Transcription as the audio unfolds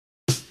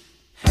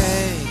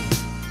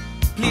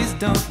please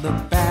don't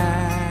look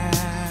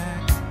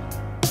back.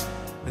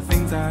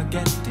 Things are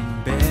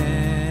getting better.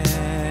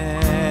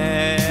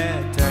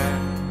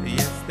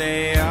 Yes,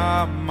 they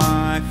are,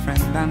 my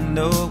friend. I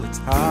know it's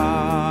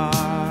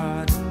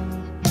hard.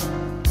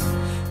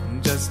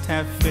 Just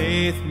have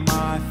faith,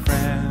 my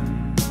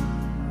friend.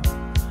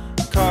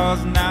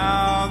 'Cause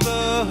now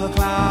the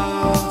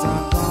clouds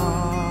are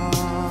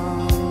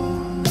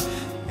gone,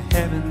 the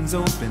heavens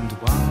opened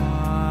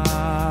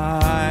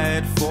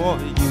wide for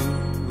you.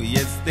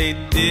 Yes, they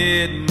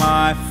did,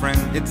 my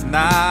friend. It's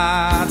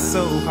not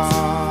so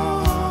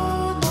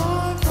hard.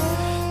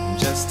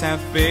 Just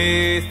have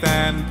faith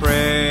and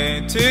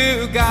pray to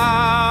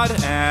God,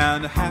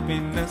 and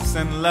happiness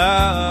and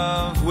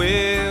love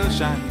will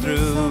shine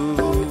through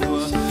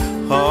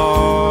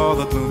all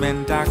the gloom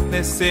and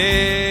darkness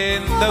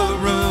in the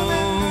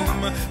room.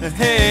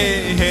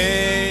 Hey,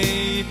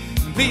 hey,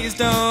 please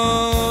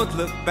don't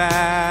look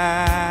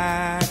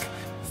back.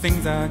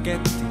 Things are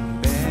getting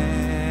better.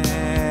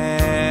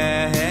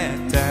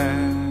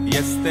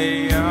 Yes, they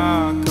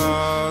are,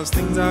 'cause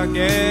things are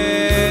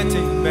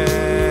getting better.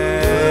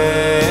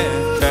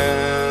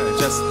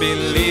 Just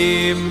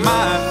believe,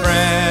 my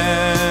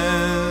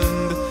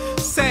friend.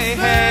 Say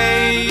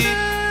hey.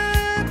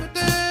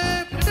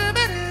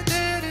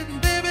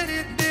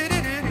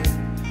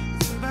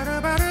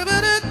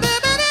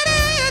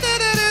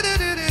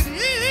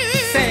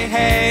 Say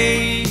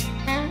hey.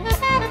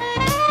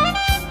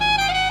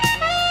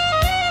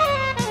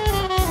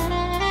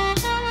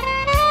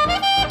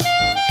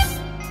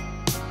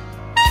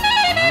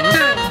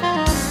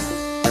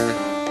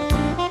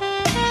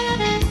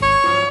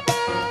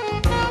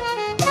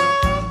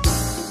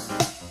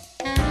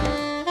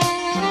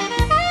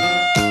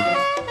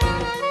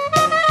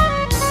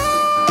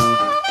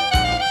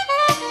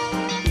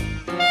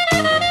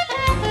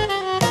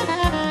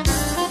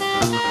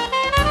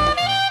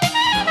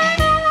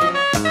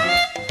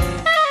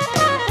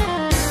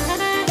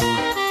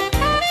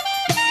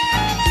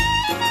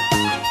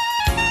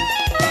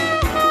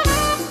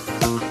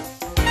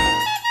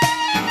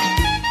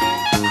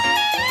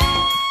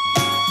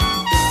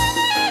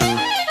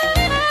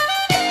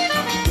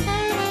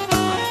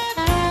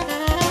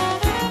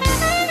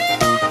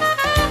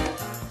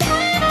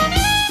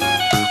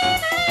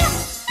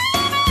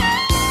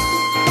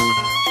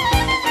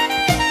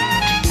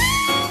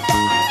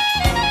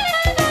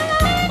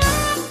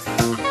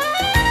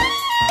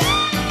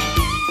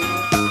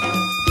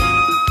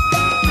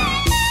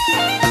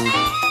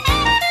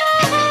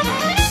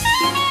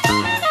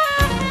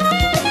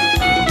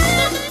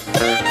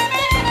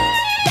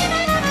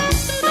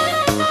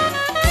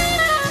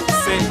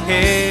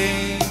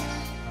 Hey,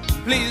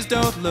 please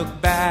don't look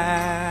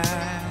back.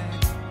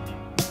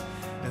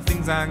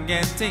 Things are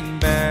getting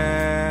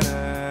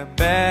better,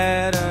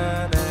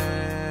 better,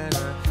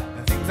 better.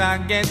 Things are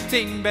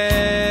getting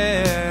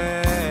better.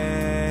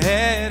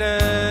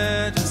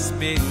 Just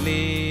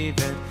believe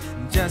it,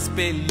 just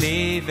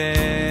believe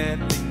it.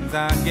 Things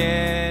are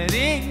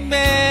getting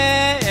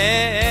better.